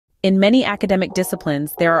In many academic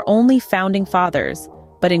disciplines, there are only founding fathers,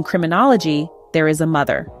 but in criminology, there is a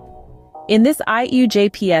mother. In this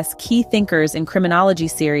IUJPS Key Thinkers in Criminology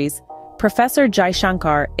series, Professor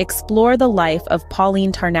Jaishankar explores the life of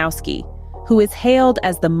Pauline Tarnowsky, who is hailed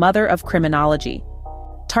as the mother of criminology.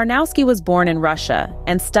 Tarnowsky was born in Russia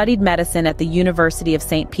and studied medicine at the University of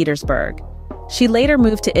St. Petersburg. She later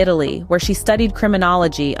moved to Italy, where she studied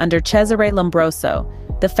criminology under Cesare Lombroso,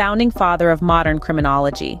 the founding father of modern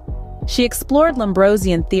criminology. She explored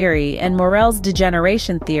Lombrosian theory and Morel's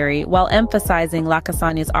degeneration theory while emphasizing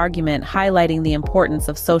Lacassagne's argument, highlighting the importance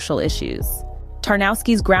of social issues.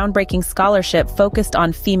 Tarnowsky's groundbreaking scholarship focused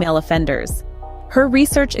on female offenders. Her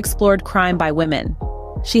research explored crime by women.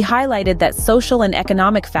 She highlighted that social and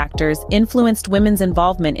economic factors influenced women's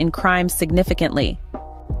involvement in crime significantly.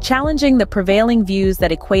 Challenging the prevailing views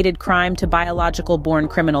that equated crime to biological-born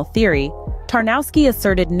criminal theory, Tarnowsky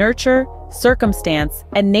asserted nurture, circumstance,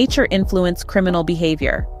 and nature influence criminal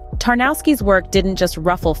behavior. Tarnowsky's work didn't just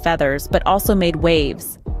ruffle feathers, but also made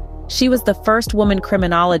waves. She was the first woman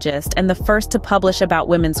criminologist and the first to publish about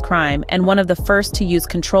women's crime, and one of the first to use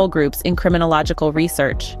control groups in criminological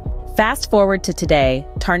research. Fast forward to today,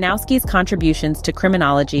 Tarnowsky's contributions to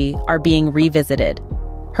criminology are being revisited.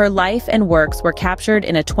 Her life and works were captured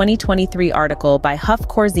in a 2023 article by Huff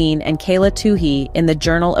Corzine and Kayla Toohey in the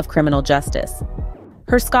Journal of Criminal Justice.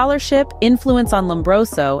 Her scholarship, influence on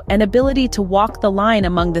Lombroso, and ability to walk the line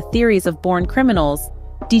among the theories of born criminals,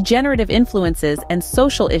 degenerative influences, and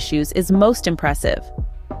social issues is most impressive.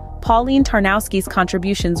 Pauline Tarnowsky's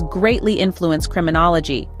contributions greatly influenced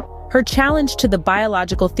criminology. Her challenge to the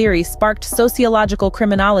biological theory sparked sociological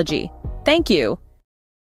criminology. Thank you.